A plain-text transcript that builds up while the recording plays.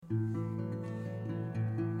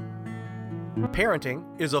Parenting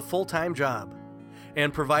is a full-time job,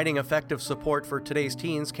 and providing effective support for today's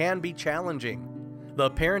teens can be challenging. The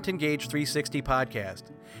Parent Engage 360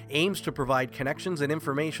 podcast aims to provide connections and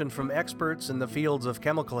information from experts in the fields of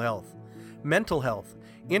chemical health, mental health,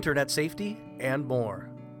 internet safety, and more.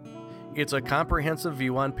 It's a comprehensive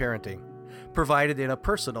view on parenting, provided in a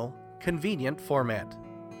personal, convenient format.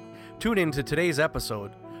 Tune in to today's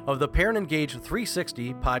episode of the Parent Engage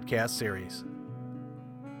 360 podcast series.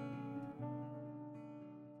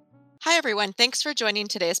 Hi, everyone. Thanks for joining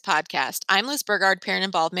today's podcast. I'm Liz Burgard, Parent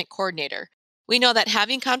Involvement Coordinator. We know that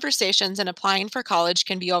having conversations and applying for college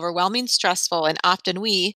can be overwhelming, stressful, and often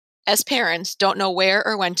we, as parents, don't know where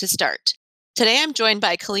or when to start. Today, I'm joined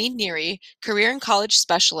by Colleen Neary, Career and College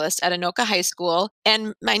Specialist at Anoka High School,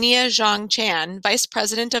 and Mainia Zhang Chan, Vice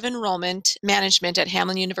President of Enrollment Management at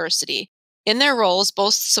Hamline University. In their roles,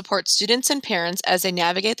 both support students and parents as they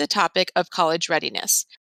navigate the topic of college readiness.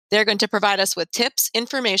 They're going to provide us with tips,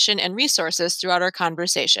 information, and resources throughout our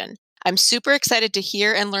conversation. I'm super excited to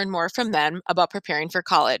hear and learn more from them about preparing for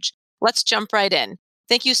college. Let's jump right in.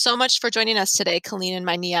 Thank you so much for joining us today, Colleen and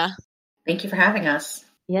Mainia. Thank you for having us.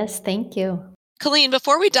 Yes, thank you. Colleen,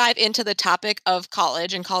 before we dive into the topic of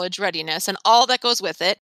college and college readiness and all that goes with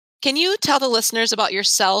it, can you tell the listeners about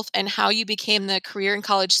yourself and how you became the Career and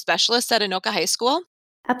College Specialist at Anoka High School?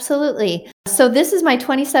 Absolutely. So this is my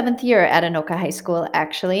 27th year at Anoka High School,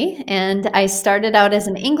 actually, and I started out as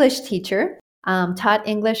an English teacher, taught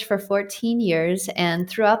English for 14 years, and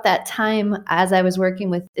throughout that time, as I was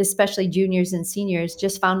working with especially juniors and seniors,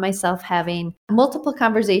 just found myself having multiple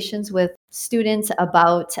conversations with students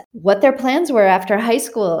about what their plans were after high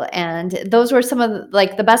school, and those were some of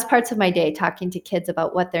the best parts of my day, talking to kids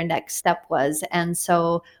about what their next step was. And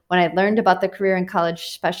so when I learned about the Career and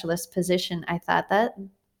College Specialist position, I thought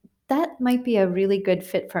that might be a really good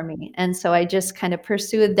fit for me. And so I just kind of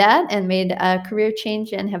pursued that and made a career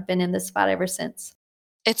change and have been in this spot ever since.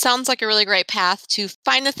 It sounds like a really great path to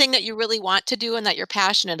find the thing that you really want to do and that you're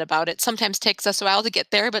passionate about. It sometimes takes us a while to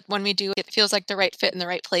get there, but when we do, it feels like the right fit and the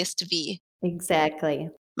right place to be. Exactly.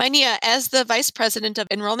 Mainia, as the Vice President of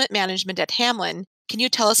Enrollment Management at Hamline, can you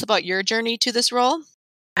tell us about your journey to this role?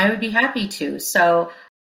 I would be happy to. So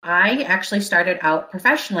I actually started out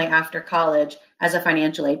professionally after college as a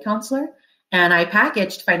financial aid counselor, and I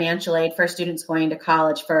packaged financial aid for students going to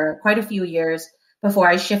college for quite a few years before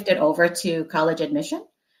I shifted over to college admission.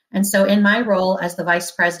 And so in my role as the Vice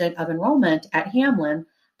President of Enrollment at Hamline,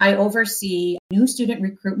 I oversee new student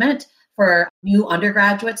recruitment for new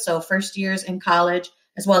undergraduates, so first years in college,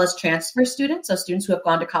 as well as transfer students, so students who have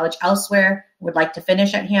gone to college elsewhere would like to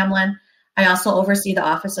finish at Hamline. I also oversee the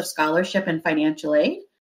Office of Scholarship and Financial Aid.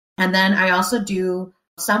 And then I also do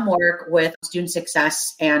some work with student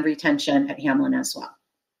success and retention at Hamline as well.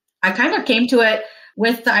 I kind of came to it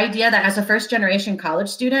with the idea that as a first-generation college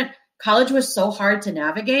student, college was so hard to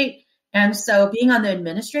navigate. And so being on the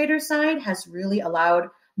administrator side has really allowed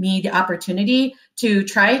me the opportunity to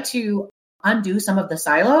try to undo some of the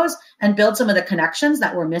silos and build some of the connections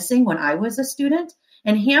that were missing when I was a student.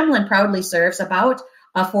 And Hamline proudly serves about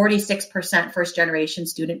a 46% first-generation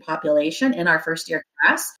student population in our first-year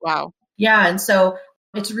class. Wow. Yeah, and so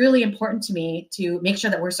it's really important to me to make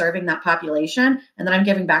sure that we're serving that population and that I'm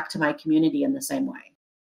giving back to my community in the same way.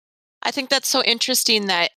 I think that's so interesting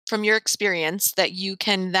that from your experience that you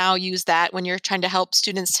can now use that when you're trying to help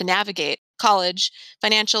students to navigate college,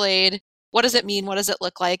 financial aid. What does it mean? What does it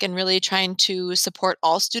look like? And really trying to support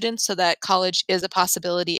all students so that college is a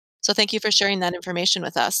possibility. So thank you for sharing that information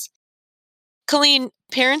with us. Colleen,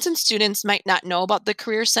 parents and students might not know about the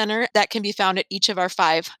Career Center that can be found at each of our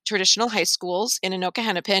 5 traditional high schools in Anoka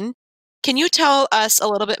Hennepin. Can you tell us a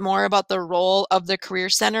little bit more about the role of the Career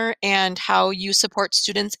Center and how you support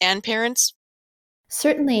students and parents?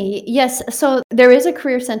 Certainly, yes. So there is a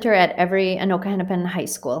Career Center at every Anoka Hennepin high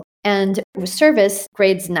school, and we service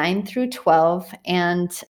grades 9 through 12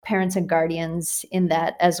 and parents and guardians in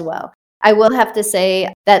that as well. I will have to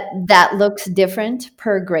say that looks different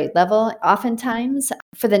per grade level. Oftentimes,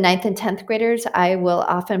 for the 9th and 10th graders, I will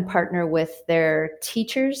often partner with their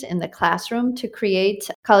teachers in the classroom to create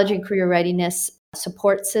college and career readiness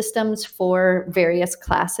support systems for various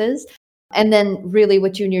classes. And then really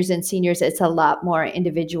with juniors and seniors, it's a lot more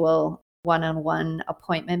individual one-on-one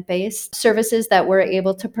appointment-based services that we're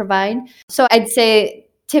able to provide. So I'd say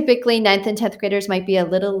typically 9th and 10th graders might be a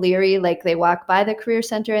little leery, like they walk by the Career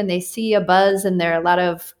Center and they see a buzz and there are a lot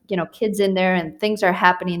of, kids in there and things are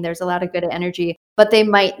happening. There's a lot of good energy, but they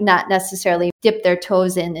might not necessarily dip their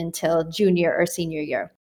toes in until junior or senior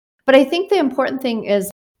year. But I think the important thing is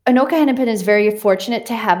Anoka Hennepin is very fortunate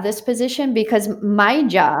to have this position because my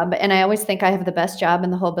job, and I always think I have the best job in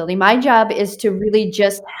the whole building, my job is to really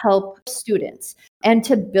just help students and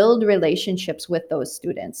to build relationships with those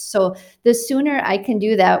students. So the sooner I can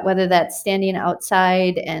do that, whether that's standing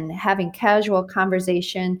outside and having casual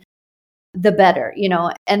conversation, the better,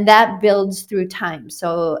 and that builds through time.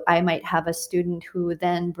 So I might have a student who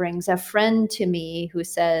then brings a friend to me who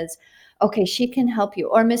says, okay, she can help you,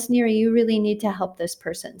 or Miss Neary, you really need to help this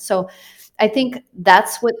person. So I think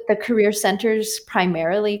that's what the career centers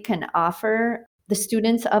primarily can offer the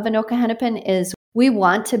students of Anoka Hennepin is we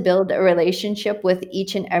want to build a relationship with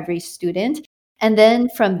each and every student. And then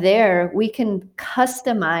from there, we can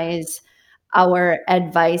customize our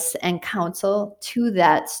advice and counsel to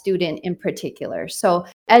that student in particular. So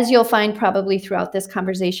as you'll find probably throughout this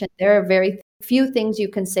conversation, there are very few things you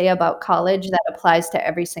can say about college that applies to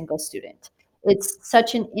every single student. It's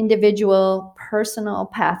such an individual, personal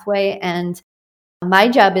pathway. And my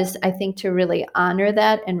job is, I think, to really honor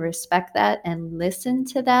that and respect that and listen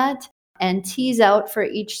to that and tease out for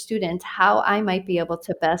each student how I might be able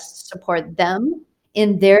to best support them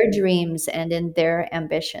in their dreams and in their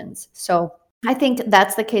ambitions. So I think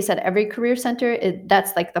that's the case at every career center.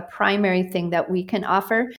 That's like the primary thing that we can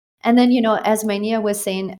offer. And then, as Mania was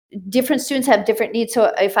saying, different students have different needs.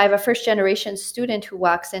 So if I have a first generation student who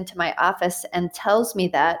walks into my office and tells me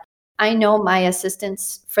that, I know my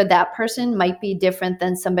assistance for that person might be different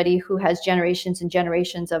than somebody who has generations and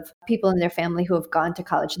generations of people in their family who have gone to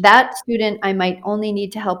college. That student, I might only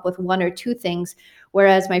need to help with one or two things.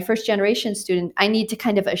 Whereas my first generation student, I need to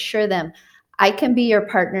kind of assure them, I can be your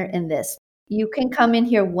partner in this. You can come in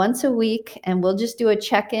here once a week and we'll just do a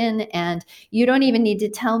check-in, and you don't even need to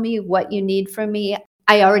tell me what you need from me.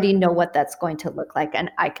 I already know what that's going to look like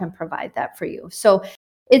and I can provide that for you. So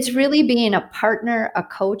it's really being a partner, a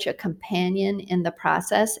coach, a companion in the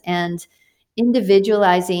process and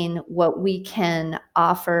individualizing what we can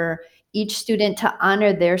offer each student to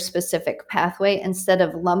honor their specific pathway instead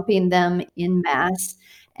of lumping them in mass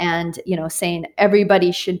and, saying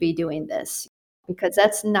everybody should be doing this, because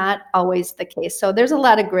that's not always the case. So there's a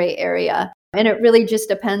lot of gray area, and it really just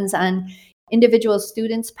depends on individual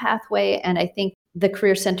students' pathway. And I think the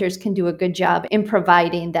career centers can do a good job in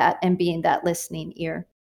providing that and being that listening ear.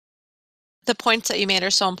 The points that you made are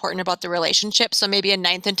so important about the relationship. So maybe in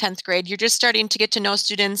 9th and 10th grade, you're just starting to get to know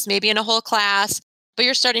students, maybe in a whole class, but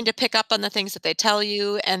you're starting to pick up on the things that they tell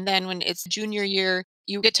you. And then when it's junior year,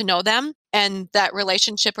 you get to know them, and that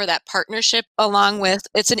relationship or that partnership, along with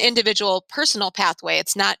it's an individual personal pathway.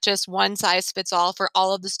 It's not just one size fits all for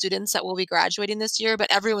all of the students that will be graduating this year,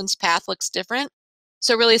 but everyone's path looks different.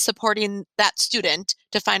 So really supporting that student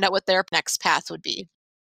to find out what their next path would be.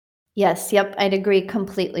 Yes, yep, I'd agree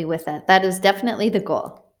completely with that. That is definitely the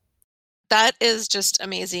goal. That is just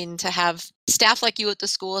amazing to have staff like you at the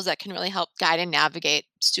schools that can really help guide and navigate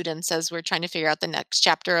students as we're trying to figure out the next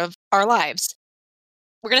chapter of our lives.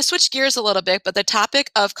 We're going to switch gears a little bit, but the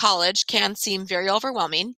topic of college can seem very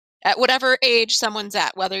overwhelming at whatever age someone's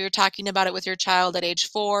at, whether you're talking about it with your child at age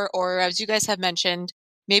 4, or as you guys have mentioned,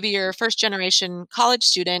 maybe you're a first generation college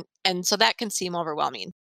student, and so that can seem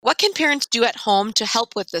overwhelming. What can parents do at home to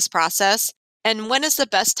help with this process? And when is the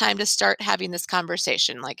best time to start having this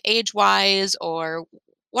conversation, like age-wise, or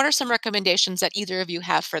what are some recommendations that either of you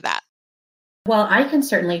have for that? Well, I can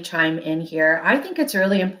certainly chime in here. I think it's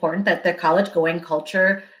really important that the college going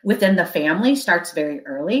culture within the family starts very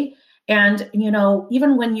early. And,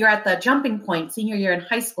 even when you're at the jumping point, senior year in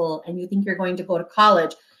high school, and you think you're going to go to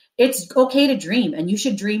college, it's okay to dream, and you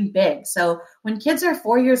should dream big. So when kids are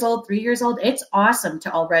 4 years old, 3 years old, it's awesome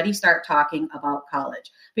to already start talking about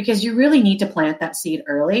college, because you really need to plant that seed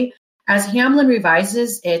early. As Hamline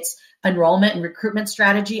revises its enrollment and recruitment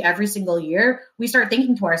strategy every single year, we start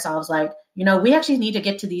thinking to ourselves like, we actually need to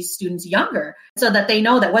get to these students younger so that they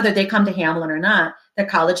know that whether they come to Hamline or not, that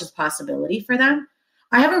college is a possibility for them.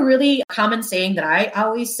 I have a really common saying that I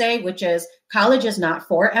always say, which is college is not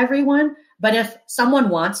for everyone, but if someone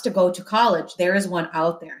wants to go to college, there is one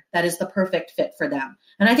out there that is the perfect fit for them.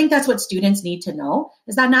 And I think that's what students need to know,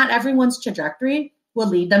 is that not everyone's trajectory will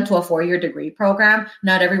lead them to a 4-year degree program.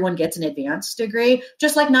 Not everyone gets an advanced degree,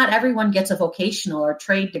 just like not everyone gets a vocational or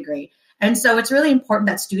trade degree. And so it's really important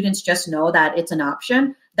that students just know that it's an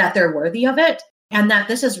option, that they're worthy of it, and that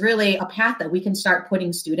this is really a path that we can start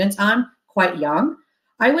putting students on quite young.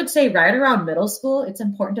 I would say right around middle school, it's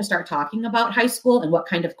important to start talking about high school and what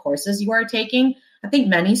kind of courses you are taking. I think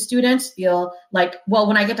many students feel like, well,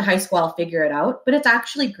 when I get to high school, I'll figure it out. But it's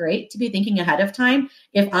actually great to be thinking ahead of time.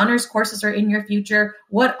 If honors courses are in your future,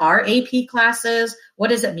 what are AP classes?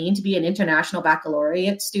 What does it mean to be an international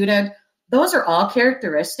baccalaureate student? Those are all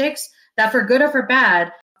characteristics that, for good or for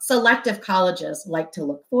bad, selective colleges like to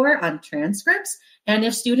look for on transcripts. And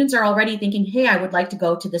if students are already thinking, hey, I would like to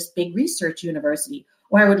go to this big research university,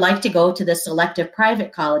 or I would like to go to this selective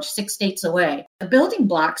private college 6 states away, the building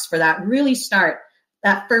blocks for that really start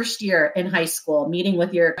that first year in high school, meeting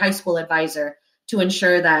with your high school advisor to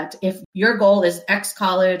ensure that if your goal is X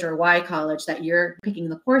college or Y college, that you're picking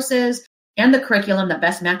the courses and the curriculum that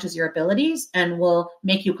best matches your abilities and will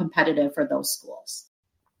make you competitive for those schools.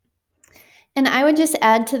 And I would just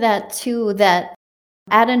add to that too, that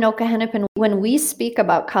at Anoka Hennepin, when we speak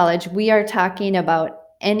about college, we are talking about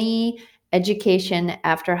any education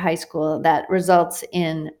after high school that results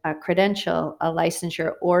in a credential, a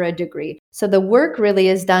licensure, or a degree. So the work really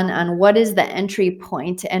is done on what is the entry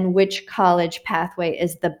point and which college pathway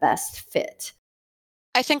is the best fit.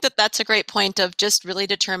 I think that that's a great point of just really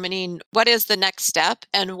determining what is the next step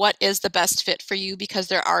and what is the best fit for you, because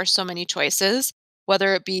there are so many choices,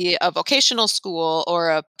 whether it be a vocational school or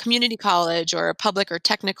a community college or a public or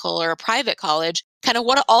technical or a private college. Kind of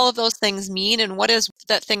what do all of those things mean, and what is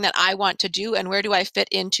that thing that I want to do, and where do I fit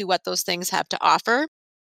into what those things have to offer?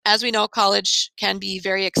 As we know, college can be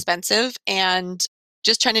very expensive, and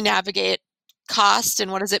just trying to navigate cost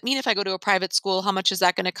and what does it mean if I go to a private school? How much is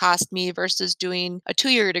that going to cost me versus doing a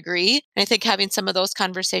 2-year degree? And I think having some of those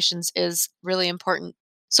conversations is really important.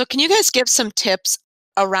 So can you guys give some tips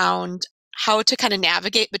around how to kind of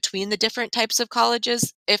navigate between the different types of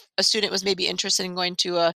colleges if a student was maybe interested in going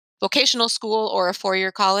to a vocational school or a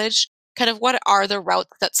 4-year college? Kind of what are the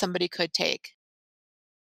routes that somebody could take?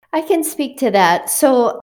 I can speak to that.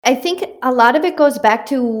 So I think a lot of it goes back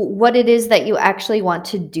to what it is that you actually want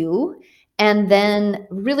to do, and then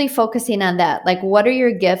really focusing on that. Like, what are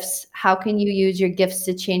your gifts? How can you use your gifts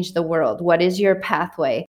to change the world? What is your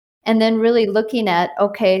pathway? And then really looking at,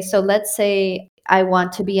 okay, so let's say I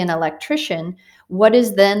want to be an electrician. What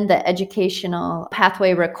is then the educational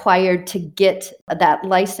pathway required to get that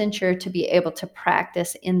licensure to be able to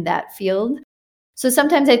practice in that field? So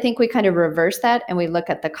sometimes I think we kind of reverse that and we look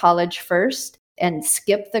at the college first and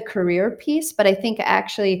skip the career piece. But I think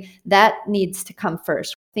actually that needs to come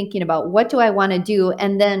first. Thinking about what do I want to do,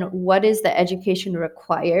 and then what is the education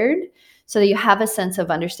required, so that you have a sense of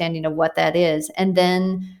understanding of what that is, and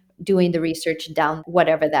then doing the research down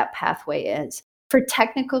whatever that pathway is. For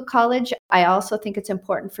technical college, I also think it's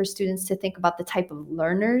important for students to think about the type of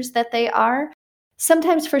learners that they are.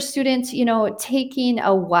 Sometimes for students, taking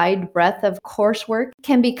a wide breadth of coursework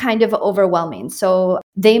can be kind of overwhelming. So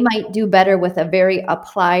they might do better with a very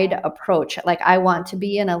applied approach. Like, I want to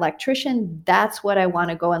be an electrician. That's what I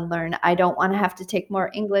want to go and learn. I don't want to have to take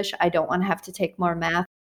more English. I don't want to have to take more math.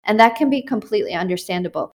 And that can be completely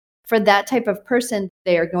understandable. For that type of person,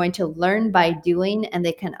 they are going to learn by doing, and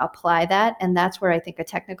they can apply that. And that's where I think a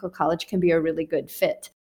technical college can be a really good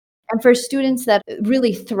fit. And for students that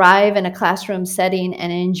really thrive in a classroom setting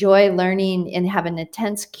and enjoy learning and have an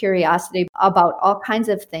intense curiosity about all kinds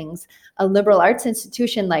of things, a liberal arts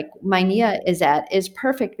institution like MINEA is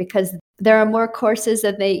perfect, because there are more courses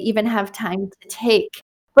that they even have time to take.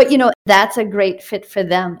 But, that's a great fit for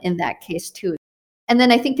them in that case too. And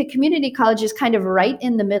then I think the community college is kind of right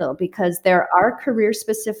in the middle, because there are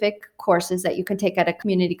career-specific courses that you can take at a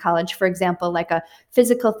community college. For example, like a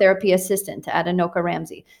physical therapy assistant at Anoka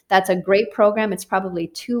Ramsey. That's a great program. It's probably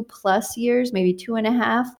 2+ years, maybe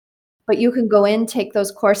 2.5. But you can go in, take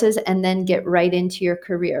those courses, and then get right into your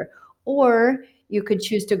career. Or you could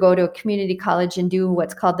choose to go to a community college and do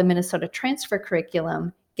what's called the Minnesota Transfer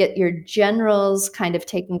Curriculum, get your generals kind of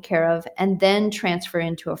taken care of, and then transfer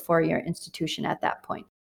into a 4-year institution at that point.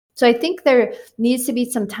 So I think there needs to be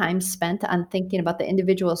some time spent on thinking about the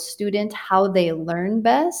individual student, how they learn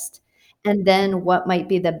best, and then what might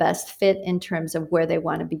be the best fit in terms of where they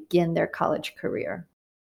want to begin their college career.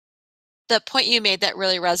 The point you made that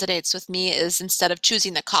really resonates with me is, instead of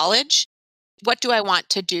choosing the college, what do I want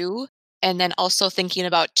to do? And then also thinking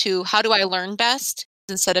about, too, how do I learn best?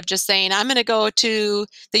 Instead of just saying, I'm going to go to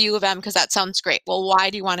the U of M because that sounds great. Well, why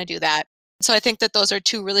do you want to do that? So I think that those are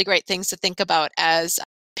two really great things to think about as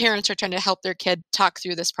parents are trying to help their kid talk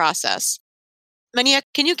through this process. MINEA,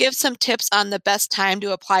 can you give some tips on the best time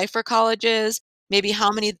to apply for colleges? Maybe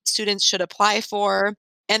how many students should apply for?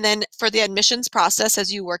 And then for the admissions process,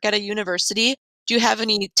 as you work at a university, do you have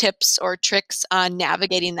any tips or tricks on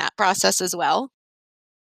navigating that process as well?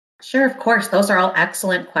 Sure, of course. Those are all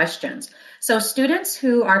excellent questions. So students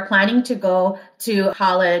who are planning to go to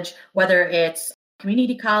college, whether it's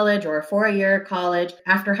community college or a 4-year college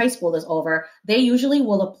after high school is over, they usually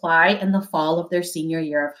will apply in the fall of their senior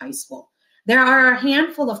year of high school. There are a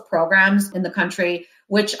handful of programs in the country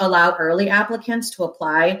which allow early applicants to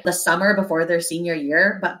apply the summer before their senior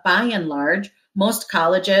year. But by and large, most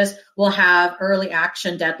colleges will have early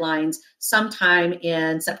action deadlines sometime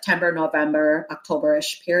in September, November,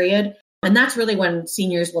 October-ish period. And that's really when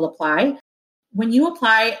seniors will apply. When you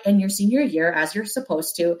apply in your senior year, as you're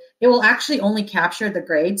supposed to, it will actually only capture the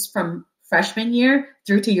grades from freshman year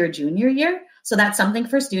through to your junior year. So that's something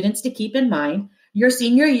for students to keep in mind. Your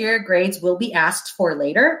senior year grades will be asked for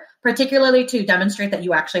later, particularly to demonstrate that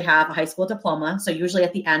you actually have a high school diploma. So usually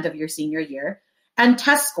at the end of your senior year, and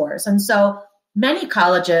test scores. And so many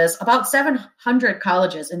colleges, about 700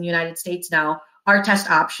 colleges in the United States now, are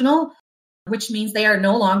test optional, which means they are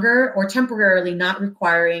no longer or temporarily not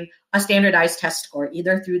requiring a standardized test score,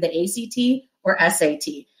 either through the ACT or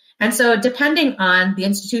SAT. And so depending on the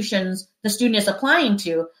institutions the student is applying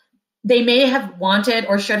to, they may have wanted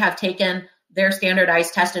or should have taken their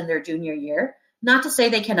standardized test in their junior year. Not to say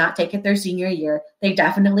they cannot take it their senior year, they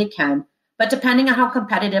definitely can. But depending on how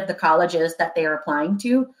competitive the college is that they are applying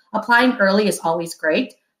to, applying early is always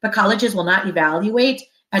great, but colleges will not evaluate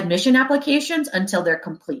admission applications until they're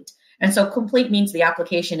complete. And so complete means the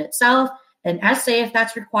application itself, an essay if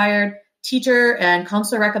that's required, teacher and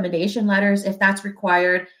counselor recommendation letters if that's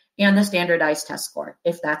required, and the standardized test score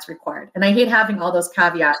if that's required. And I hate having all those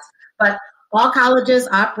caveats, but all colleges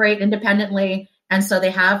operate independently, and so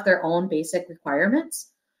they have their own basic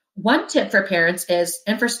requirements. One tip for parents is,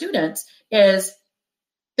 and for students, is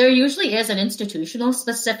there usually is an institutional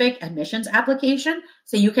specific admissions application.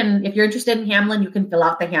 So you can, if you're interested in Hamline, you can fill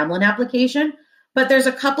out the Hamline application. But there's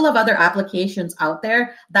a couple of other applications out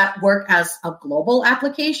there that work as a global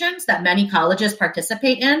applications that many colleges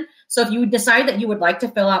participate in. So if you decide that you would like to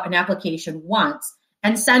fill out an application once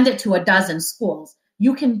and send it to a dozen schools,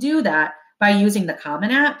 you can do that by using the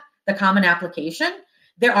Common App, the Common Application.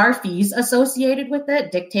 There are fees associated with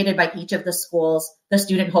it, dictated by each of the schools the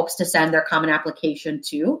student hopes to send their Common Application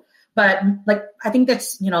to. But like, I think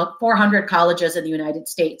that's, 400 colleges in the United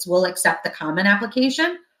States will accept the Common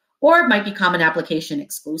Application, or it might be Common Application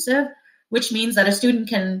exclusive, which means that a student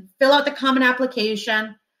can fill out the Common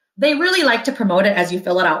Application. They really like to promote it as you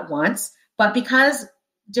fill it out once, but because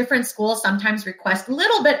different schools sometimes request a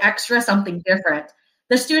little bit extra, something different,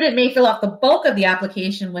 the student may fill out the bulk of the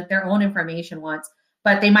application with their own information once,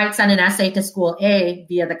 but they might send an essay to school A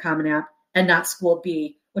via the Common App and not school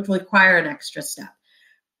B, which will require an extra step.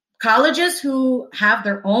 Colleges who have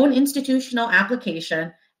their own institutional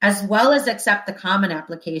application, as well as accept the Common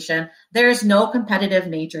Application, there is no competitive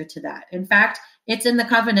nature to that. In fact, it's in the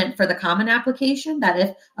covenant for the Common Application that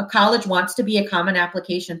if a college wants to be a Common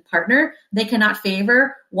Application partner, they cannot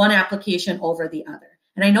favor one application over the other.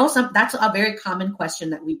 And I know that's a very common question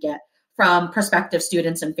that we get from prospective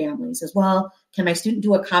students and families as well. Can my student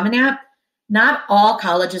do a Common App? Not all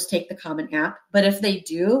colleges take the Common App, but if they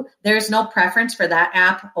do, there's no preference for that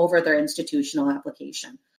app over their institutional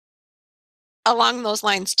application. Along those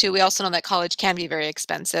lines, too, we also know that college can be very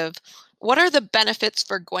expensive. What are the benefits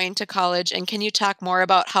for going to college? And can you talk more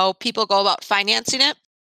about how people go about financing it?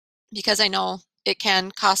 Because I know it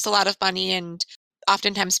can cost a lot of money, and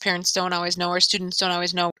oftentimes parents don't always know, or students don't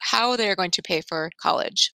always know how they're going to pay for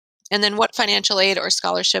college. And then what financial aid or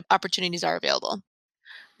scholarship opportunities are available?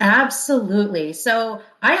 Absolutely. So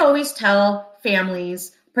I always tell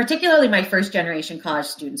families, particularly my first generation college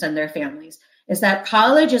students and their families, is that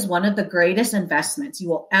college is one of the greatest investments you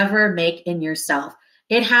will ever make in yourself.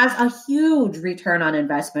 It has a huge return on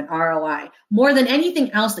investment, ROI, more than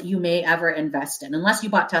anything else that you may ever invest in, unless you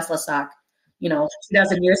bought Tesla stock,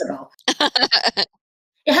 2,000 years ago.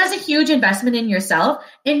 It has a huge investment in yourself,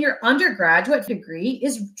 and your undergraduate degree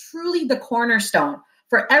is truly the cornerstone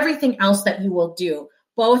for everything else that you will do,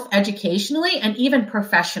 both educationally and even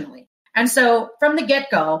professionally. And so from the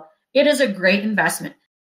get-go, it is a great investment.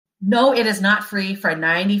 No, it is not free for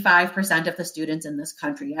 95% of the students in this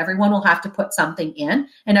country. Everyone will have to put something in,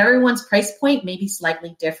 and everyone's price point may be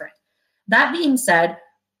slightly different. That being said,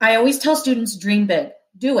 I always tell students, dream big,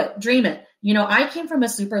 do it, dream it. I came from a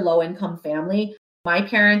super low income family. My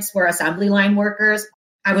parents were assembly line workers.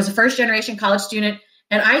 I was a first generation college student.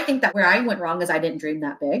 And I think that where I went wrong is I didn't dream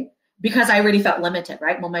that big because I really felt limited,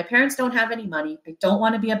 right? Well, my parents don't have any money. I don't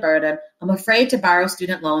want to be a burden. I'm afraid to borrow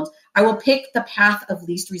student loans. I will pick the path of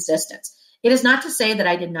least resistance. It is not to say that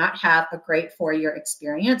I did not have a great 4-year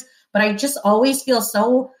experience, but I just always feel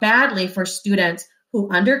so badly for students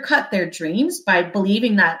who undercut their dreams by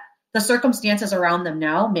believing that the circumstances around them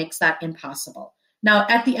now makes that impossible. Now,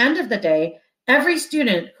 at the end of the day, every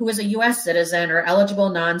student who is a U.S. citizen or eligible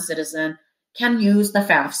non-citizen can use the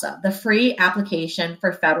FAFSA, the Free Application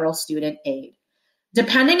for Federal Student Aid.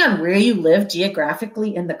 Depending on where you live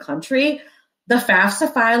geographically in the country, the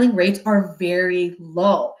FAFSA filing rates are very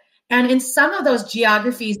low. And in some of those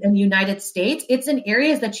geographies in the United States, it's in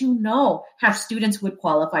areas that have students who would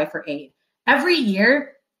qualify for aid. Every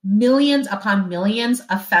year, millions upon millions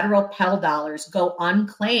of federal Pell dollars go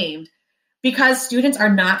unclaimed because students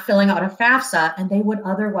are not filling out a FAFSA and they would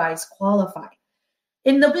otherwise qualify.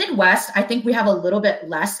 In the Midwest, I think we have a little bit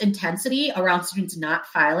less intensity around students not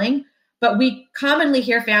filing, but we commonly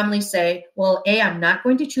hear families say, well, A, I'm not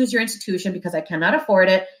going to choose your institution because I cannot afford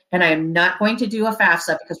it, and I am not going to do a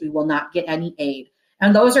FAFSA because we will not get any aid.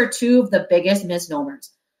 And those are two of the biggest misnomers.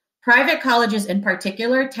 Private colleges in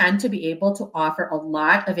particular tend to be able to offer a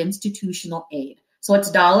lot of institutional aid. So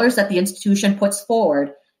it's dollars that the institution puts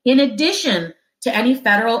forward in addition to any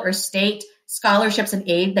federal or state scholarships and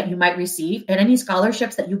aid that you might receive, and any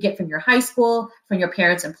scholarships that you get from your high school, from your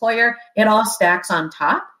parents' employer. It all stacks on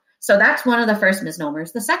top. So that's one of the first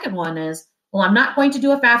misnomers. The second one is, well, I'm not going to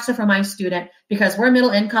do a FAFSA for my student because we're middle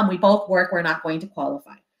income, we both work, we're not going to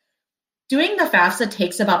qualify. Doing the FAFSA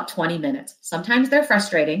takes about 20 minutes. Sometimes they're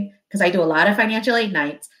frustrating because I do a lot of financial aid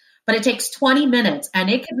nights, but it takes 20 minutes and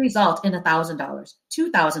it could result in $1,000,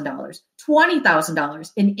 $2,000,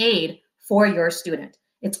 $20,000 in aid for your student.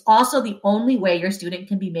 It's also the only way your student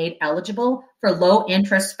can be made eligible for low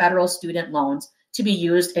interest federal student loans to be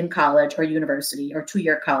used in college or university or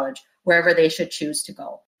two-year college, wherever they should choose to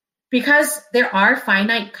go. Because there are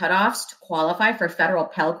finite cutoffs to qualify for federal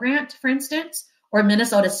Pell Grant, for instance, or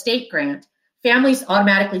Minnesota State Grant, families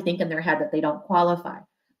automatically think in their head that they don't qualify.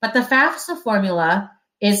 But the FAFSA formula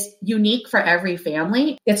is unique for every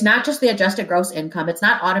family. It's not just the adjusted gross income. It's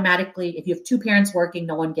not automatically, if you have two parents working,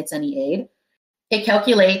 no one gets any aid. It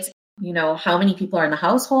calculates, how many people are in the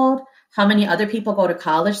household, how many other people go to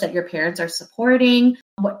college that your parents are supporting,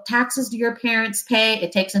 what taxes do your parents pay.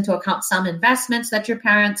 It takes into account some investments that your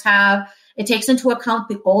parents have. It takes into account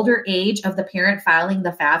the older age of the parent filing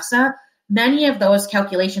the FAFSA. Many of those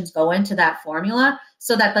calculations go into that formula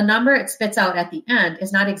so that the number it spits out at the end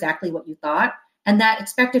is not exactly what you thought. And that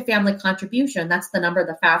expected family contribution, that's the number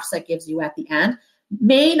the FAFSA gives you at the end,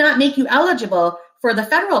 may not make you eligible for the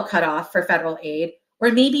federal cutoff for federal aid,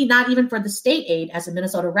 or maybe not even for the state aid as a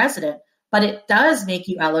Minnesota resident, but it does make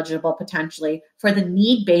you eligible potentially for the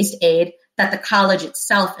need-based aid that the college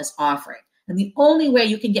itself is offering. And the only way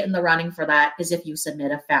you can get in the running for that is if you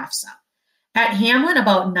submit a FAFSA. At Hamline,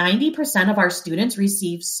 about 90% of our students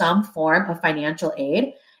receive some form of financial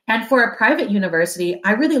aid. And for a private university,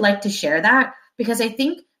 I really like to share that because I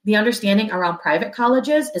think the understanding around private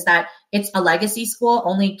colleges is that it's a legacy school,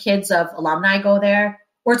 only kids of alumni go there,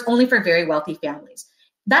 or it's only for very wealthy families.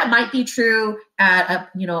 That might be true at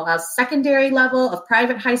a secondary level of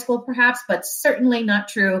private high school, perhaps, but certainly not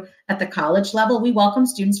true at the college level. We welcome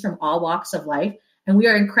students from all walks of life, and we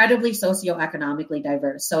are incredibly socioeconomically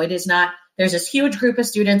diverse. So it is not, there's this huge group of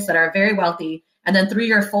students that are very wealthy, and then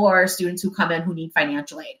 3 or 4 students who come in who need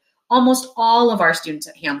financial aid. Almost all of our students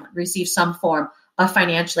at Hamline receive some form of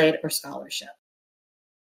financial aid or scholarship.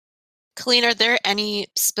 Colleen, are there any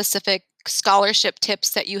specific scholarship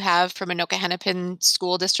tips that you have from Anoka Hennepin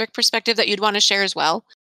School District perspective that you'd want to share as well?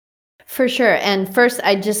 For sure. And first,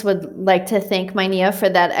 I just would like to thank Mania for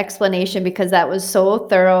that explanation because that was so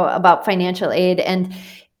thorough about financial aid. And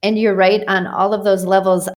you're right on all of those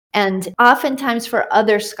levels. And oftentimes for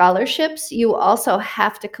other scholarships, you also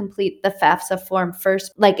have to complete the FAFSA form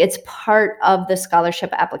first, like it's part of the scholarship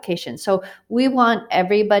application. So we want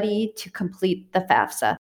everybody to complete the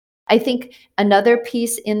FAFSA. I think another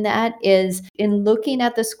piece in that is in looking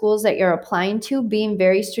at the schools that you're applying to, being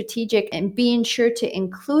very strategic and being sure to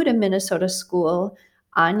include a Minnesota school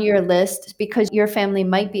on your list because your family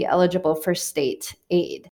might be eligible for state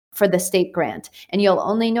aid, for the state grant. And you'll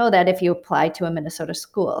only know that if you apply to a Minnesota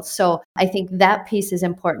school. So I think that piece is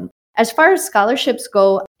important. As far as scholarships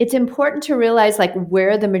go, it's important to realize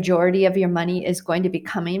where the majority of your money is going to be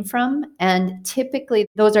coming from. And typically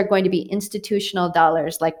those are going to be institutional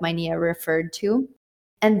dollars like Mania referred to.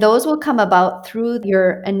 And those will come about through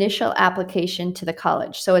your initial application to the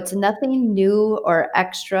college. So it's nothing new or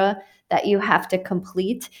extra that you have to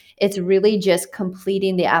complete. It's really just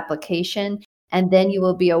completing the application. And then you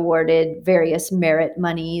will be awarded various merit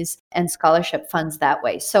monies and scholarship funds that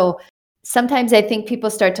way. So sometimes I think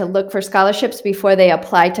people start to look for scholarships before they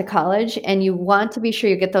apply to college, and you want to be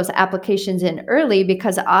sure you get those applications in early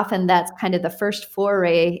because often that's kind of the first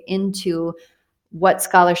foray into what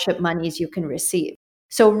scholarship monies you can receive.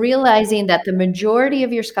 So realizing that the majority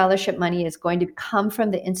of your scholarship money is going to come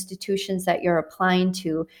from the institutions that you're applying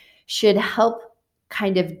to should help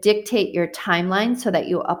kind of dictate your timeline so that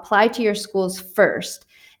you apply to your schools first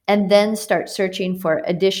and then start searching for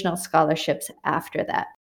additional scholarships after that.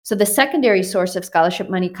 So the secondary source of scholarship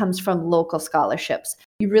money comes from local scholarships.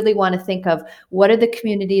 You really want to think of, what are the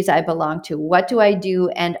communities I belong to? What do I do?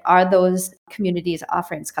 And are those communities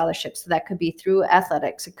offering scholarships? So that could be through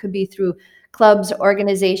athletics. It could be through clubs,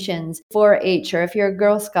 organizations, 4-H, or if you're a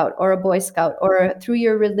Girl Scout or a Boy Scout, or through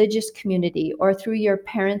your religious community, or through your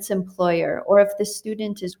parent's employer, or if the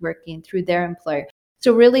student is working through their employer.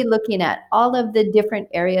 So really looking at all of the different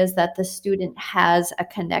areas that the student has a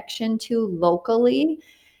connection to locally,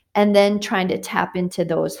 and then trying to tap into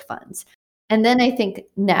those funds. And then I think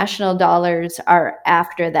national dollars are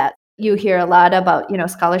after that. You hear a lot about,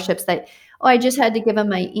 scholarships that, oh, I just had to give them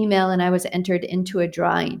my email and I was entered into a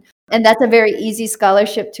drawing. And that's a very easy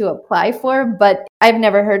scholarship to apply for, but I've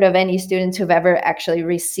never heard of any students who've ever actually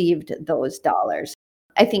received those dollars.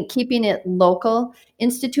 I think keeping it local,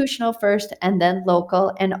 institutional first, and then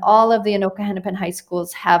local, and all of the Anoka Hennepin high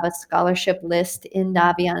schools have a scholarship list in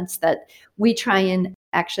Naviance that we try and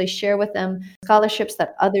actually share with them, scholarships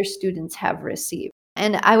that other students have received.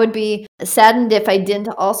 And I would be saddened if I didn't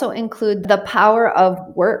also include the power of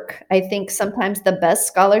work. I think sometimes the best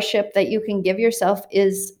scholarship that you can give yourself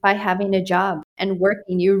is by having a job and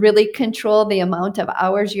working. You really control the amount of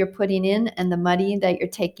hours you're putting in and the money that you're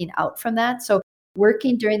taking out from that. So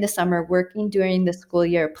working during the summer, working during the school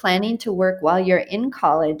year, planning to work while you're in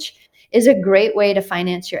college is a great way to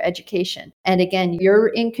finance your education. And again, you're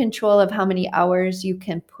in control of how many hours you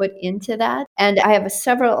can put into that. And I have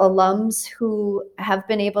several alums who have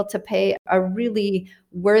been able to pay a really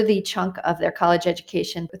worthy chunk of their college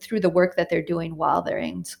education through the work that they're doing while they're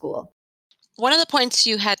in school. One of the points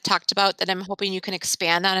you had talked about that I'm hoping you can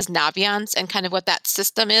expand on is Naviance and kind of what that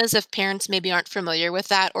system is if parents maybe aren't familiar with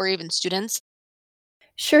that, or even students.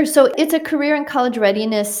 Sure. So it's a career and college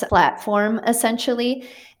readiness platform, essentially.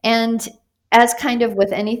 And as kind of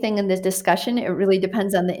with anything in this discussion, it really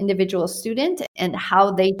depends on the individual student and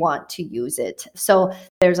how they want to use it. So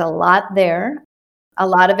there's a lot there. A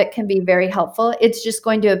lot of it can be very helpful. It's just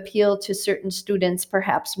going to appeal to certain students,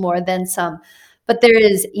 perhaps more than some. But there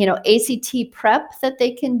is, ACT prep that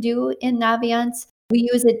they can do in Naviance. We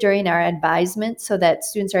use it during our advisement so that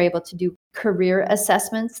students are able to do career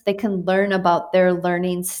assessments. They can learn about their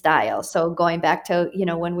learning style. So going back to,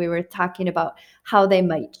 when we were talking about how they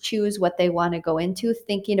might choose what they want to go into,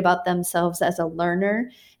 thinking about themselves as a learner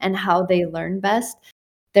and how they learn best.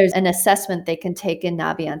 There's an assessment they can take in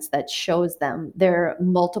Naviance that shows them their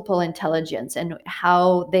multiple intelligence and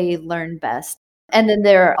how they learn best. And then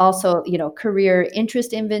there are also, career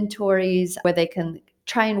interest inventories where they can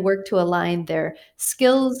try and work to align their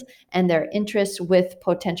skills and their interests with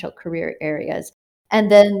potential career areas.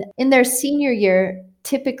 And then in their senior year,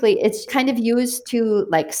 typically it's kind of used to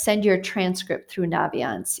send your transcript through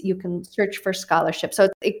Naviance. You can search for scholarships. So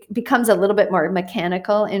it becomes a little bit more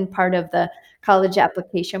mechanical in part of the college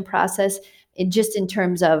application process, just in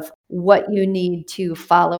terms of what you need to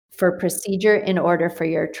follow for procedure in order for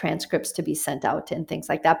your transcripts to be sent out and things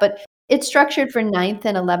like that. But it's structured for 9th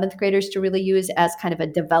and 11th graders to really use as kind of a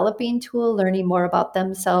developing tool, learning more about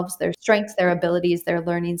themselves, their strengths, their abilities, their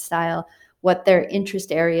learning style, what their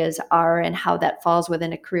interest areas are, and how that falls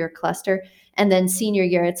within a career cluster. And then senior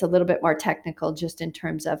year, it's a little bit more technical just in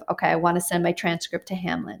terms of, okay, I want to send my transcript to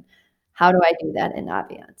Hamlin. How do I do that in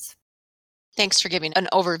Naviance? Thanks for giving an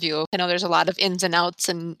overview. I know there's a lot of ins and outs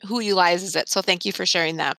and who utilizes it. So thank you for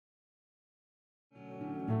sharing that.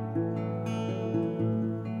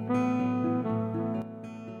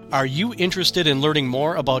 Are you interested in learning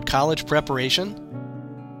more about college preparation?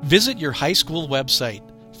 Visit your high school website,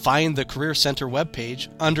 find the Career Center webpage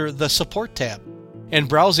under the Support tab, and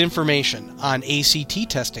browse information on ACT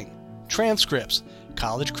testing, transcripts,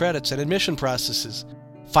 college credits and admission processes,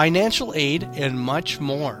 financial aid, and much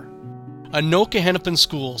more. Anoka Hennepin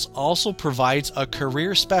Schools also provides a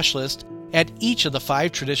career specialist at each of the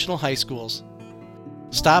 5 traditional high schools.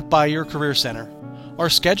 Stop by your Career Center or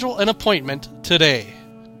schedule an appointment today.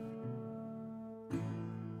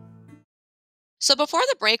 So before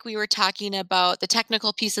the break, we were talking about the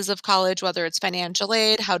technical pieces of college, whether it's financial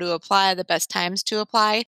aid, how to apply, the best times to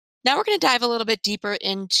apply. Now we're going to dive a little bit deeper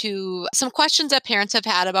into some questions that parents have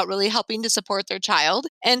had about really helping to support their child.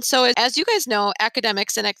 And so as you guys know,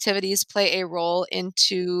 academics and activities play a role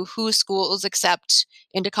into who schools accept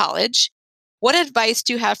into college. What advice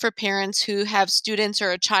do you have for parents who have students or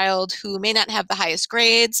a child who may not have the highest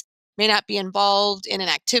grades, may not be involved in an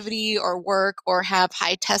activity or work, or have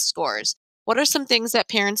high test scores? What are some things that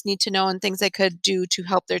parents need to know and things they could do to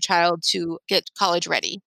help their child to get college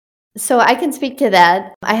ready? So I can speak to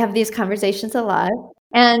that. I have these conversations a lot.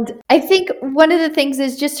 And I think one of the things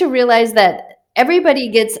is just to realize that everybody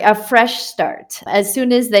gets a fresh start as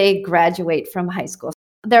soon as they graduate from high school.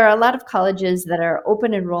 There are a lot of colleges that are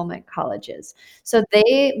open enrollment colleges. So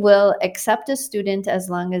they will accept a student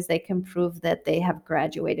as long as they can prove that they have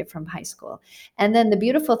graduated from high school. And then the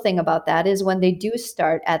beautiful thing about that is when they do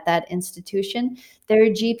start at that institution,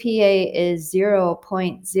 their GPA is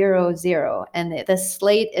 0.00 and the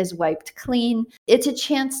slate is wiped clean. It's a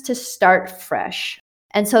chance to start fresh.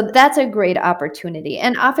 And so that's a great opportunity.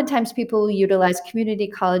 And oftentimes people utilize community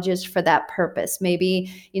colleges for that purpose.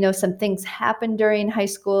 Maybe, some things happened during high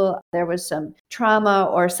school. There was some trauma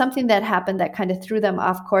or something that happened that kind of threw them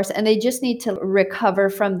off course. And they just need to recover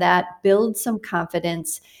from that, build some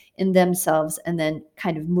confidence in themselves, and then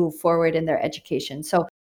kind of move forward in their education. So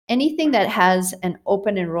anything that has an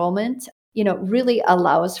open enrollment, really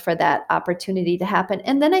allows for that opportunity to happen.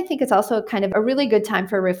 And then I think it's also kind of a really good time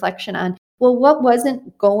for reflection on, well, what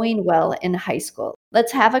wasn't going well in high school?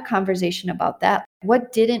 Let's have a conversation about that.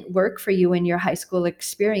 What didn't work for you in your high school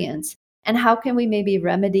experience? And how can we maybe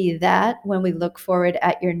remedy that when we look forward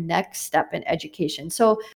at your next step in education?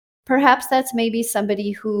 So perhaps that's maybe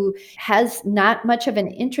somebody who has not much of an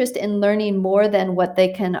interest in learning more than what they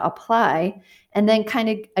can apply. And then kind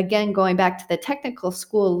of, again, going back to the technical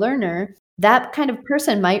school learner, that kind of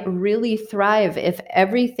person might really thrive if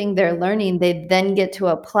everything they're learning, they then get to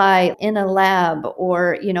apply in a lab,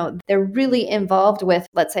 or, they're really involved with,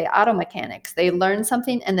 let's say, auto mechanics. They learn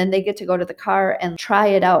something and then they get to go to the car and try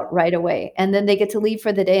it out right away. And then they get to leave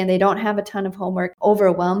for the day and they don't have a ton of homework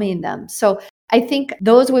overwhelming them. So I think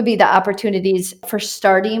those would be the opportunities for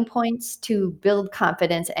starting points to build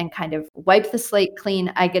confidence and kind of wipe the slate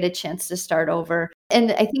clean. I get a chance to start over.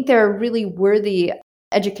 And I think there are really worthy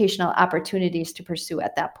educational opportunities to pursue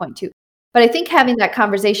at that point too. But I think having that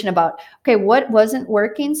conversation about, okay, what wasn't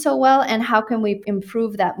working so well and how can we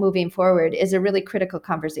improve that moving forward is a really critical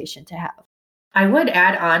conversation to have. I would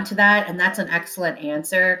add on to that, and that's an excellent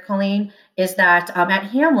answer, Colleen, is that at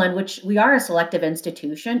Hamline, which we are a selective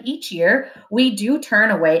institution, each year we do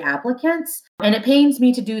turn away applicants. And it pains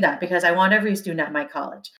me to do that because I want every student at my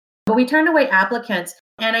college. But we turn away applicants,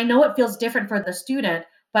 and I know it feels different for the student,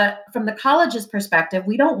 but from the college's perspective,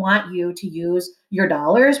 we don't want you to use your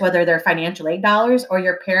dollars, whether they're financial aid dollars or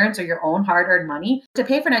your parents or your own hard-earned money, to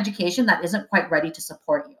pay for an education that isn't quite ready to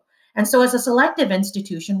support you. And so as a selective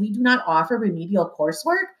institution, we do not offer remedial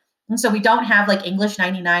coursework. And so we don't have like English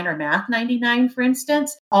 99 or Math 99, for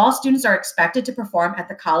instance. All students are expected to perform at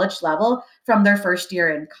the college level from their first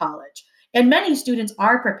year in college. And many students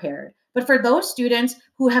are prepared. But for those students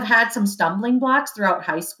who have had some stumbling blocks throughout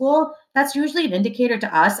high school, that's usually an indicator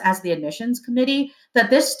to us as the admissions committee that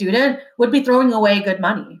this student would be throwing away good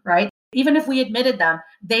money, right? Even if we admitted them,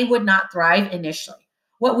 they would not thrive initially.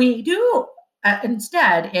 What we do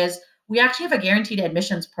instead is we actually have a guaranteed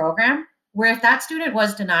admissions program where if that student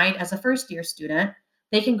was denied as a first year student,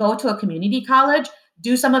 they can go to a community college,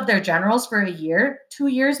 do some of their generals for a year, 2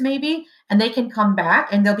 years maybe, and they can come back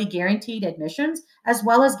and they'll be guaranteed admissions as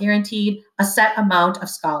well as guaranteed a set amount of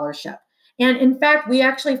scholarship. And in fact, we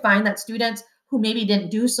actually find that students who maybe didn't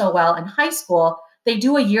do so well in high school, they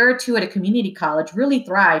do a year or two at a community college, really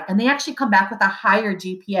thrive, and they actually come back with a higher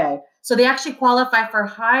GPA. So they actually qualify for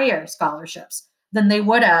higher scholarships than they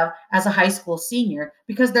would have as a high school senior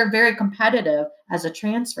because they're very competitive as a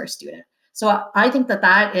transfer student. So I think that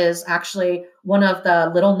that is actually one of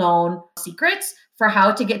the little known secrets for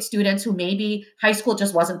how to get students who maybe high school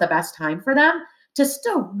just wasn't the best time for them to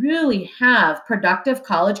still really have productive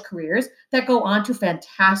college careers that go on to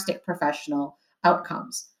fantastic professional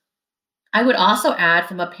outcomes. I would also add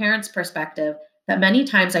from a parent's perspective that many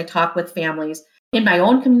times I talk with families in my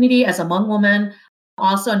own community as a Hmong woman,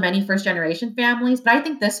 also in many first generation families, but I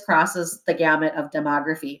think this crosses the gamut of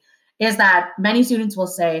demography, is that many students will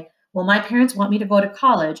say, well, my parents want me to go to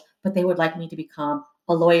college, but they would like me to become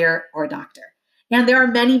a lawyer or a doctor. And there are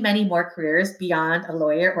many, many more careers beyond a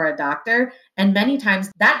lawyer or a doctor. And many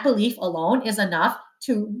times that belief alone is enough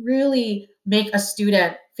to really make a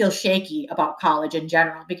student feel shaky about college in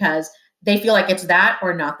general because they feel like it's that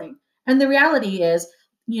or nothing. And the reality is,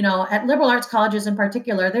 at liberal arts colleges in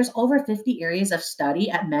particular, there's over 50 areas of study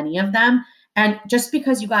at many of them. And just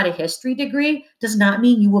because you got a history degree does not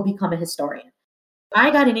mean you will become a historian. I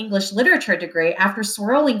got an English literature degree after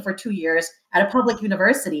swirling for 2 years at a public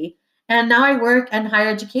university. And now I work in higher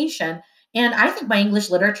education. And I think my English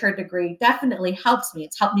literature degree definitely helps me.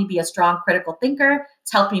 It's helped me be a strong critical thinker.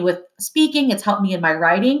 It's helped me with speaking. It's helped me in my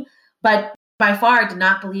writing. But by far, I did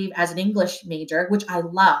not believe as an English major, which I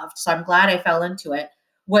loved, so I'm glad I fell into it,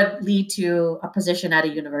 would lead to a position at a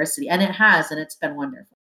university. And it has, and it's been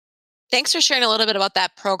wonderful. Thanks for sharing a little bit about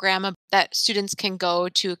that program that students can go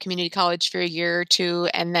to community college for a year or two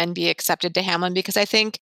and then be accepted to Hamline, because I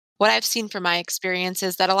think what I've seen from my experience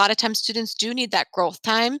is that a lot of times students do need that growth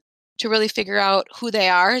time to really figure out who they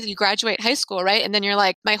are. You graduate high school, right? And then you're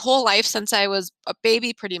like, my whole life since I was a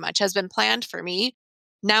baby pretty much has been planned for me.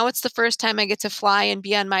 Now it's the first time I get to fly and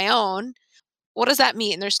be on my own. What does that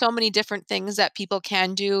mean? There's so many different things that people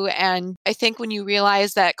can do. And I think when you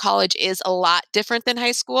realize that college is a lot different than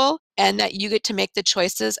high school and that you get to make the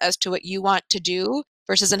choices as to what you want to do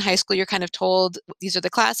versus in high school, you're kind of told these are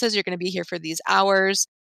the classes, you're going to be here for these hours.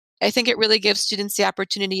 I think it really gives students the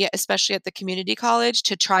opportunity, especially at the community college,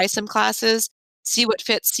 to try some classes, see what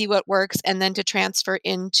fits, see what works, and then to transfer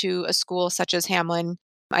into a school such as Hamline.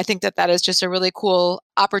 I think that that is just a really cool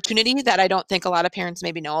opportunity that I don't think a lot of parents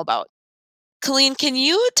maybe know about. Colleen, can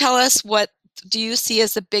you tell us what do you see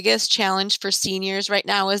as the biggest challenge for seniors right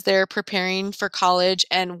now as they're preparing for college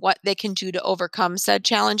and what they can do to overcome said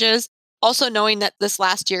challenges? Also knowing that this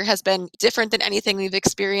last year has been different than anything we've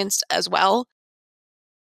experienced as well.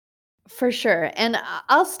 For sure. And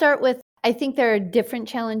I'll start with I think there are different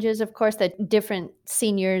challenges, of course, that different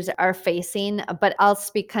seniors are facing, but I'll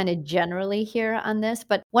speak kind of generally here on this.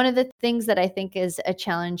 But one of the things that I think is a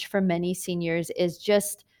challenge for many seniors is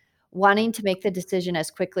just wanting to make the decision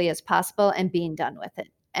as quickly as possible and being done with it.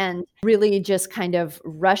 And really just kind of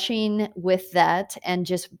rushing with that and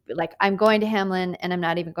just like, I'm going to Hamline and I'm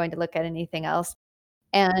not even going to look at anything else.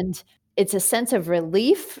 And it's a sense of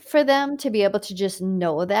relief for them to be able to just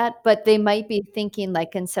know that, but they might be thinking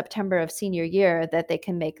like in September of senior year that they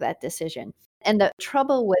can make that decision. And the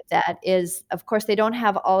trouble with that is, of course, they don't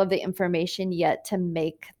have all of the information yet to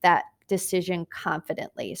make that decision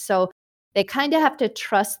confidently. So they kind of have to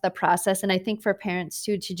trust the process. And I think for parents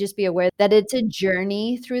too, to just be aware that it's a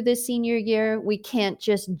journey through the senior year. We can't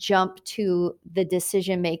just jump to the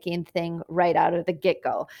decision making thing right out of the get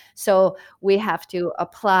go. So we have to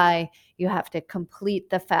apply. You have to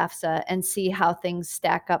complete the FAFSA and see how things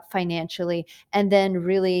stack up financially, and then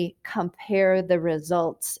really compare the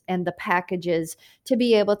results and the packages to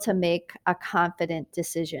be able to make a confident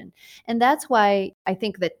decision. And that's why I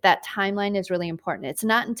think that that timeline is really important. It's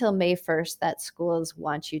not until May 1st that schools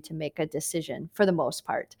want you to make a decision for the most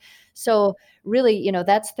part. So really,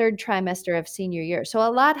 that's third trimester of senior year. So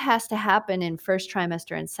a lot has to happen in first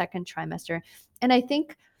trimester and second trimester. And I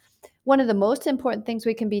think one of the most important things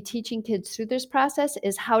we can be teaching kids through this process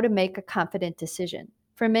is how to make a confident decision.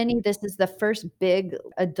 For many, this is the first big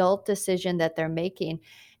adult decision that they're making.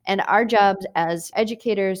 And our jobs as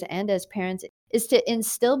educators and as parents is to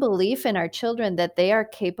instill belief in our children that they are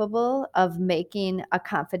capable of making a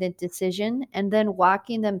confident decision and then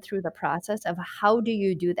walking them through the process of how do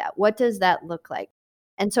you do that? What does that look like?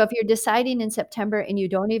 And so if you're deciding in September and you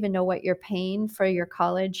don't even know what you're paying for your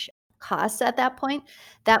college costs at that point,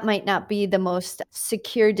 that might not be the most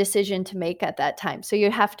secure decision to make at that time. So you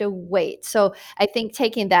have to wait. So I think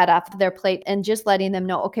taking that off their plate and just letting them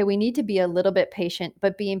know, okay, we need to be a little bit patient,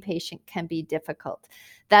 but being patient can be difficult.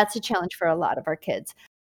 That's a challenge for a lot of our kids.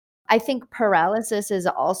 I think paralysis is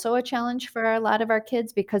also a challenge for a lot of our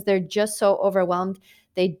kids because they're just so overwhelmed.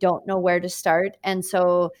 They don't know where to start. And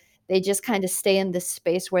so they just kind of stay in this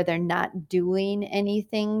space where they're not doing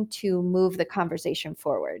anything to move the conversation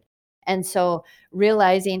forward. And so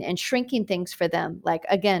realizing and shrinking things for them, like,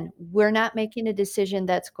 again, we're not making a decision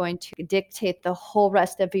that's going to dictate the whole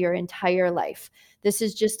rest of your entire life. This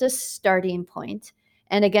is just a starting point.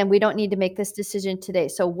 And again, we don't need to make this decision today.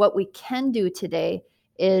 So what we can do today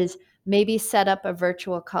is maybe set up a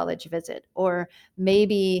virtual college visit, or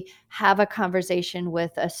maybe have a conversation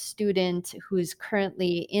with a student who's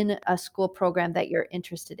currently in a school program that you're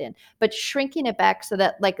interested in, but shrinking it back so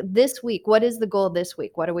that, like, this week, what is the goal this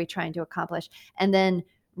week? What are we trying to accomplish? And then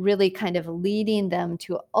really kind of leading them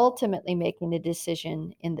to ultimately making a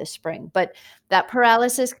decision in the spring. But that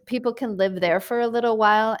paralysis, people can live there for a little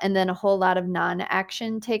while, and then a whole lot of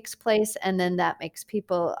non-action takes place, and then that makes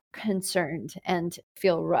people concerned and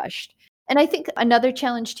feel rushed. And I think another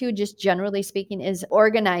challenge too, just generally speaking, is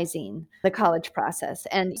organizing the college process.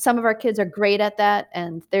 And some of our kids are great at that,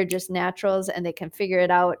 and they're just naturals and they can figure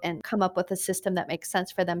it out and come up with a system that makes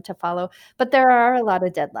sense for them to follow. But there are a lot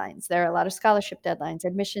of deadlines. There are a lot of scholarship deadlines,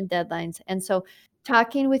 admission deadlines. And so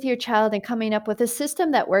talking with your child and coming up with a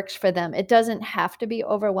system that works for them, it doesn't have to be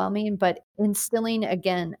overwhelming, but instilling,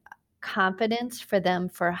 again, confidence for them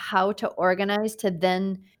for how to organize to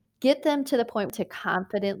then get them to the point to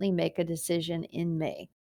confidently make a decision in May.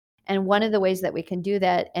 And one of the ways that we can do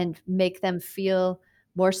that and make them feel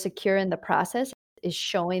more secure in the process is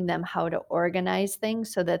showing them how to organize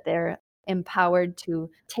things so that they're empowered to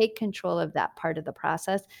take control of that part of the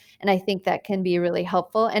process. And I think that can be really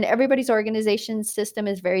helpful. And everybody's organization system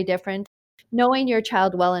is very different. knowing your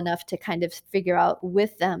child well enough to kind of figure out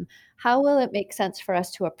with them, how will it make sense for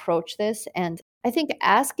us to approach this? And I think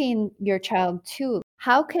asking your child too,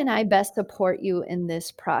 how can I best support you in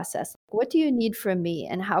this process? What do you need from me?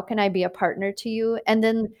 And how can I be a partner to you? And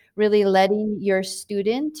then really letting your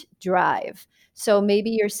student drive. So maybe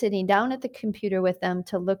you're sitting down at the computer with them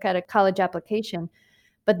to look at a college application,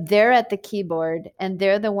 but they're at the keyboard and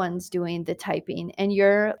they're the ones doing the typing and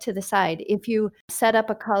you're to the side. If you set up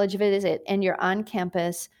a college visit and you're on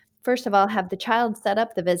campus, first of all, have the child set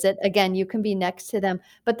up the visit. Again, you can be next to them.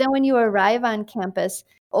 But then when you arrive on campus,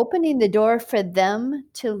 opening the door for them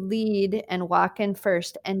to lead and walk in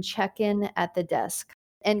first and check in at the desk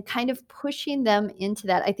and kind of pushing them into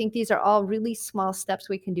that. I think these are all really small steps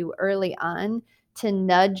we can do early on to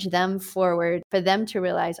nudge them forward, for them to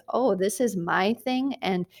realize, oh, this is my thing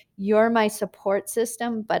and you're my support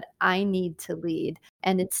system, but I need to lead.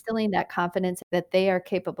 And instilling that confidence that they are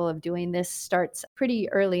capable of doing this starts pretty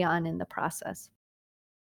early on in the process.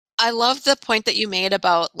 I love the point that you made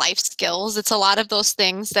about life skills. It's a lot of those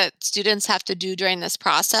things that students have to do during this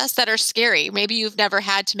process that are scary. Maybe you've never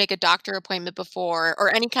had to make a doctor appointment before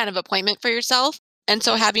or any kind of appointment for yourself. And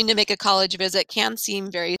so having to make a college visit can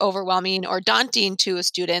seem very overwhelming or daunting to a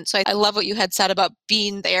student. So I love what you had said about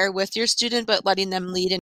being there with your student, but letting them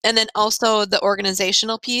lead. And then also the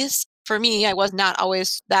organizational piece. For me, I was not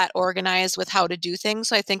always that organized with how to do things.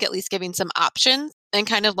 So I think at least giving some options and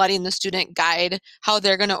kind of letting the student guide how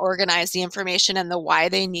they're going to organize the information and the why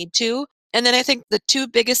they need to. And then I think the two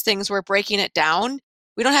biggest things were breaking it down.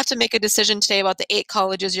 We don't have to make a decision today about the 8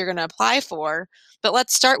 colleges you're going to apply for, but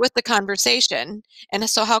let's start with the conversation. And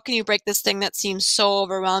so how can you break this thing that seems so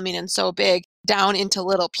overwhelming and so big down into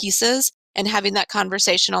little pieces and having that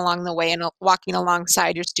conversation along the way and walking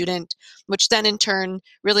alongside your student, which then in turn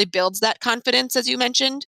really builds that confidence, as you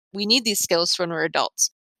mentioned. We need these skills when we're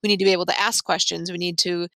adults. We need to be able to ask questions. We need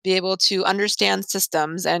to be able to understand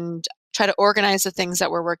systems and try to organize the things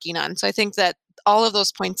that we're working on. So I think that all of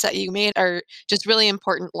those points that you made are just really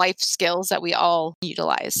important life skills that we all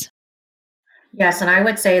utilize. Yes, and I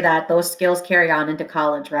would say that those skills carry on into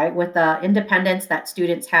college, right? With the independence that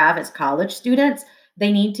students have as college students,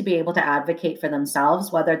 they need to be able to advocate for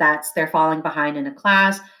themselves, whether that's they're falling behind in a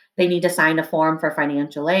class, they need to sign a form for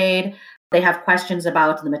financial aid, they have questions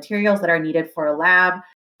about the materials that are needed for a lab.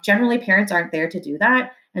 Generally, parents aren't there to do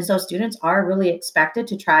that. And so students are really expected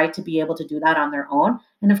to try to be able to do that on their own.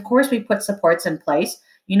 And of course, we put supports in place.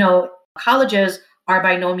 Colleges are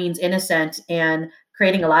by no means innocent and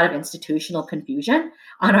creating a lot of institutional confusion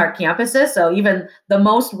on our campuses. So even the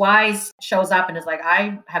most wise shows up and is like,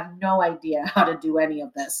 I have no idea how to do any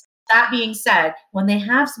of this. That being said, when they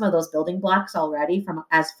have some of those building blocks already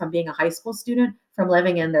from being a high school student, from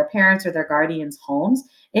living in their parents' or their guardians' homes,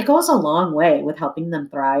 it goes a long way with helping them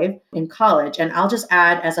thrive in college. And I'll just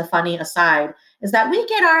add as a funny aside is that we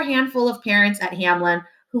get our handful of parents at Hamline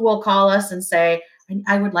who will call us and say,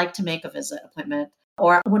 I would like to make a visit appointment.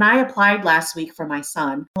 Or when I applied last week for my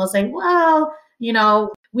son, we'll say, well,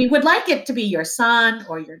 we would like it to be your son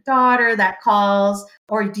or your daughter that calls.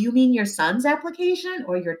 Or do you mean your son's application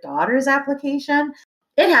or your daughter's application?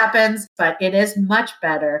 It happens, but it is much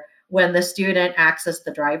better when the student acts as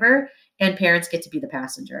the driver and parents get to be the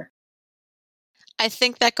passenger. I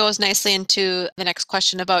think that goes nicely into the next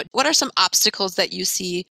question about what are some obstacles that you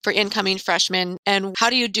see for incoming freshmen and how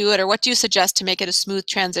do you do it or what do you suggest to make it a smooth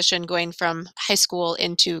transition going from high school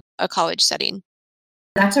into a college setting?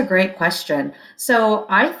 That's a great question. So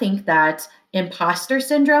I think that imposter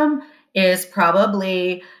syndrome is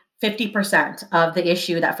probably 50% of the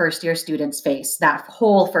issue that first year students face, that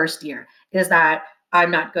whole first year, is that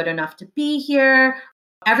I'm not good enough to be here.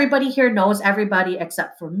 Everybody here knows everybody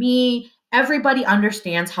except for me. Everybody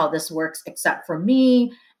understands how this works except for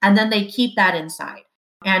me. And then they keep that inside.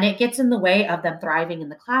 And it gets in the way of them thriving in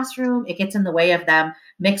the classroom. It gets in the way of them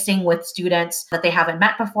mixing with students that they haven't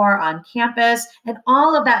met before on campus. And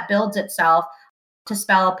all of that builds itself to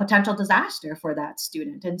spell potential disaster for that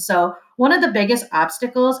student. And so one of the biggest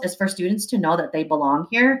obstacles is for students to know that they belong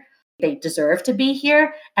here. They deserve to be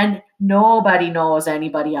here. And nobody knows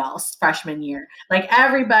anybody else freshman year. Like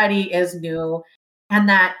everybody is new and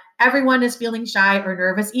that everyone is feeling shy or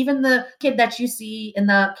nervous. Even the kid that you see in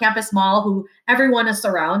the campus mall who everyone is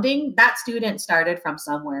surrounding, that student started from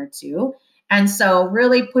somewhere too. And so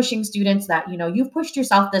really pushing students that, you've pushed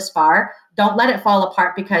yourself this far. Don't let it fall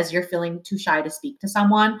apart because you're feeling too shy to speak to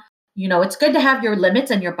someone. It's good to have your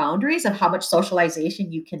limits and your boundaries of how much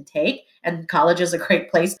socialization you can take. And college is a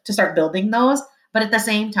great place to start building those. But at the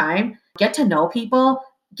same time, get to know people,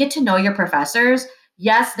 get to know your professors.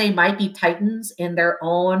 Yes, they might be titans in their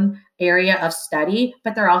own area of study,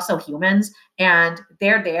 but they're also humans and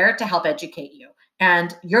they're there to help educate you.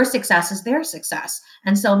 And your success is their success.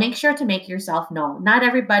 And so make sure to make yourself known. Not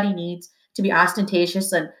everybody needs to be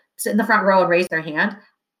ostentatious and sit in the front row and raise their hand.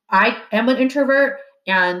 I am an introvert,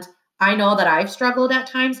 and I know that I've struggled at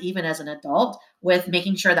times, even as an adult, with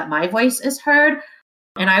making sure that my voice is heard.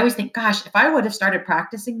 And I always think, gosh, if I would have started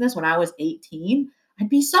practicing this when I was 18, I'd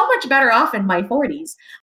be so much better off in my 40s.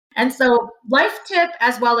 And so, life tip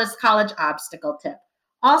as well as college obstacle tip.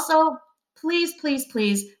 Also, please, please,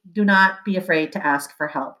 please do not be afraid to ask for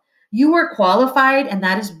help. You were qualified, and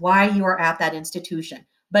that is why you are at that institution.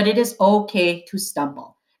 But it is okay to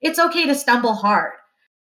stumble. It's okay to stumble hard.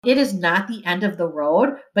 It is not the end of the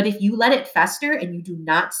road, but if you let it fester and you do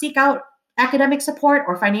not seek out academic support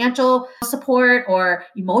or financial support or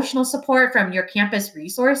emotional support from your campus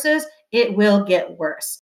resources, it will get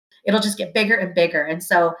worse. It'll just get bigger and bigger. And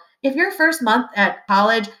so if your first month at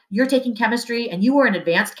college, you're taking chemistry and you were an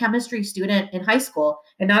advanced chemistry student in high school,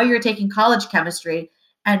 and now you're taking college chemistry,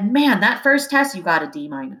 and man, that first test, you got a D-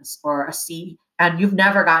 or a C, and you've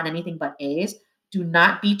never gotten anything but A's, do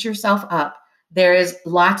not beat yourself up. There is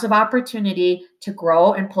lots of opportunity to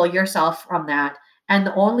grow and pull yourself from that. And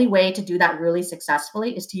the only way to do that really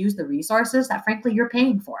successfully is to use the resources that, frankly, you're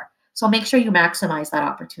paying for. So make sure you maximize that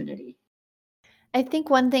opportunity. I think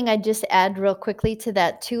one thing I'd just add real quickly to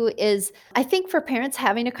that too is I think for parents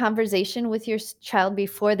having a conversation with your child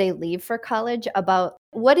before they leave for college about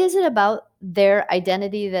what is it about their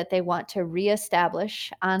identity that they want to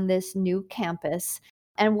reestablish on this new campus,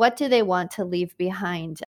 and what do they want to leave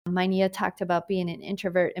behind. Mania talked about being an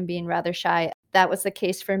introvert and being rather shy. That was the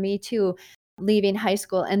case for me too, leaving high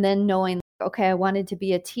school and then knowing, okay, I wanted to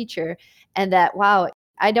be a teacher, and that, wow,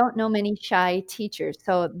 I don't know many shy teachers.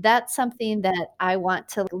 So that's something that I want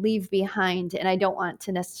to leave behind, and I don't want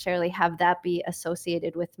to necessarily have that be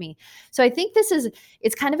associated with me. So I think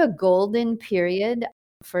it's kind of a golden period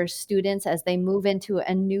for students as they move into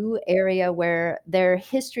a new area where their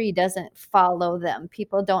history doesn't follow them.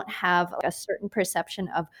 People don't have a certain perception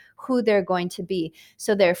of who they're going to be.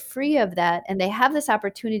 So they're free of that, and they have this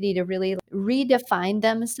opportunity to really redefine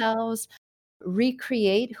themselves,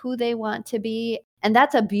 recreate who they want to be. And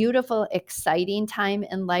that's a beautiful, exciting time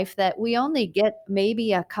in life that we only get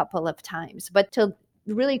maybe a couple of times. But to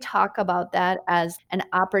really talk about that as an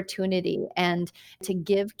opportunity and to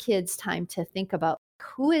give kids time to think about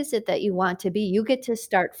who is it that you want to be. You get to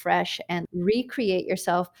start fresh and recreate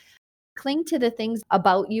yourself. Cling to the things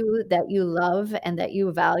about you that you love and that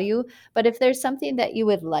you value. But if there's something that you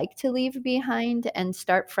would like to leave behind and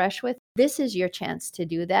start fresh with, this is your chance to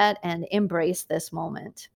do that and embrace this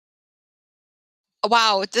moment.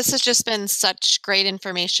 Wow, this has just been such great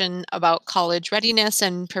information about college readiness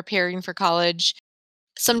and preparing for college.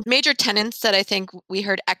 Some major tenets that I think we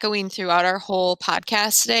heard echoing throughout our whole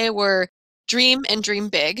podcast today were dream and dream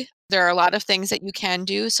big. There are a lot of things that you can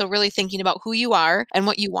do. So really thinking about who you are and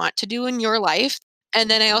what you want to do in your life. And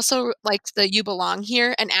then I also liked the you belong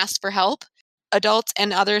here and ask for help. Adults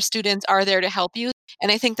and other students are there to help you.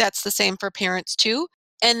 And I think that's the same for parents too.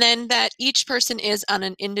 And then that each person is on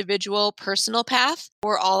an individual personal path.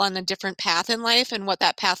 We're all on a different path in life. And what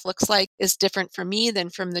that path looks like is different from me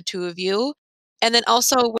than from the two of you. And then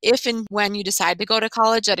also, if and when you decide to go to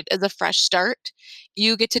college, that it is a fresh start.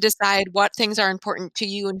 You get to decide what things are important to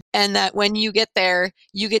you, and that when you get there,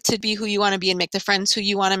 you get to be who you want to be and make the friends who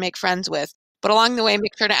you want to make friends with. But along the way,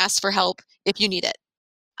 make sure to ask for help if you need it.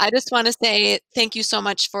 I just want to say thank you so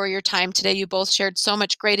much for your time today. You both shared so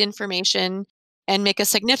much great information and make a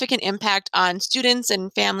significant impact on students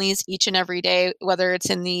and families each and every day, whether it's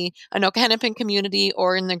in the Anoka Hennepin community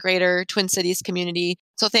or in the greater Twin Cities community.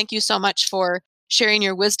 So thank you so much for sharing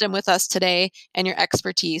your wisdom with us today and your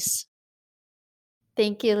expertise.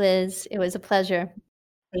 Thank you, Liz. It was a pleasure.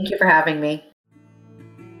 Thank you for having me.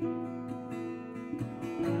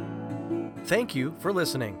 Thank you for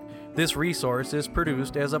listening. This resource is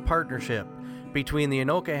produced as a partnership between the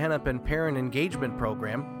Anoka Hennepin Parent Engagement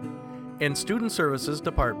Program and Student Services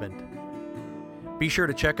Department. Be sure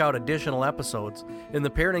to check out additional episodes in the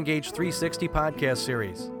Parent Engage 360 podcast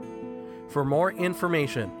series. For more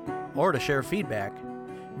information or to share feedback,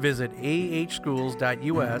 visit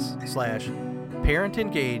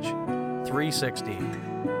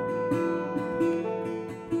aahschools.us/parentengage360.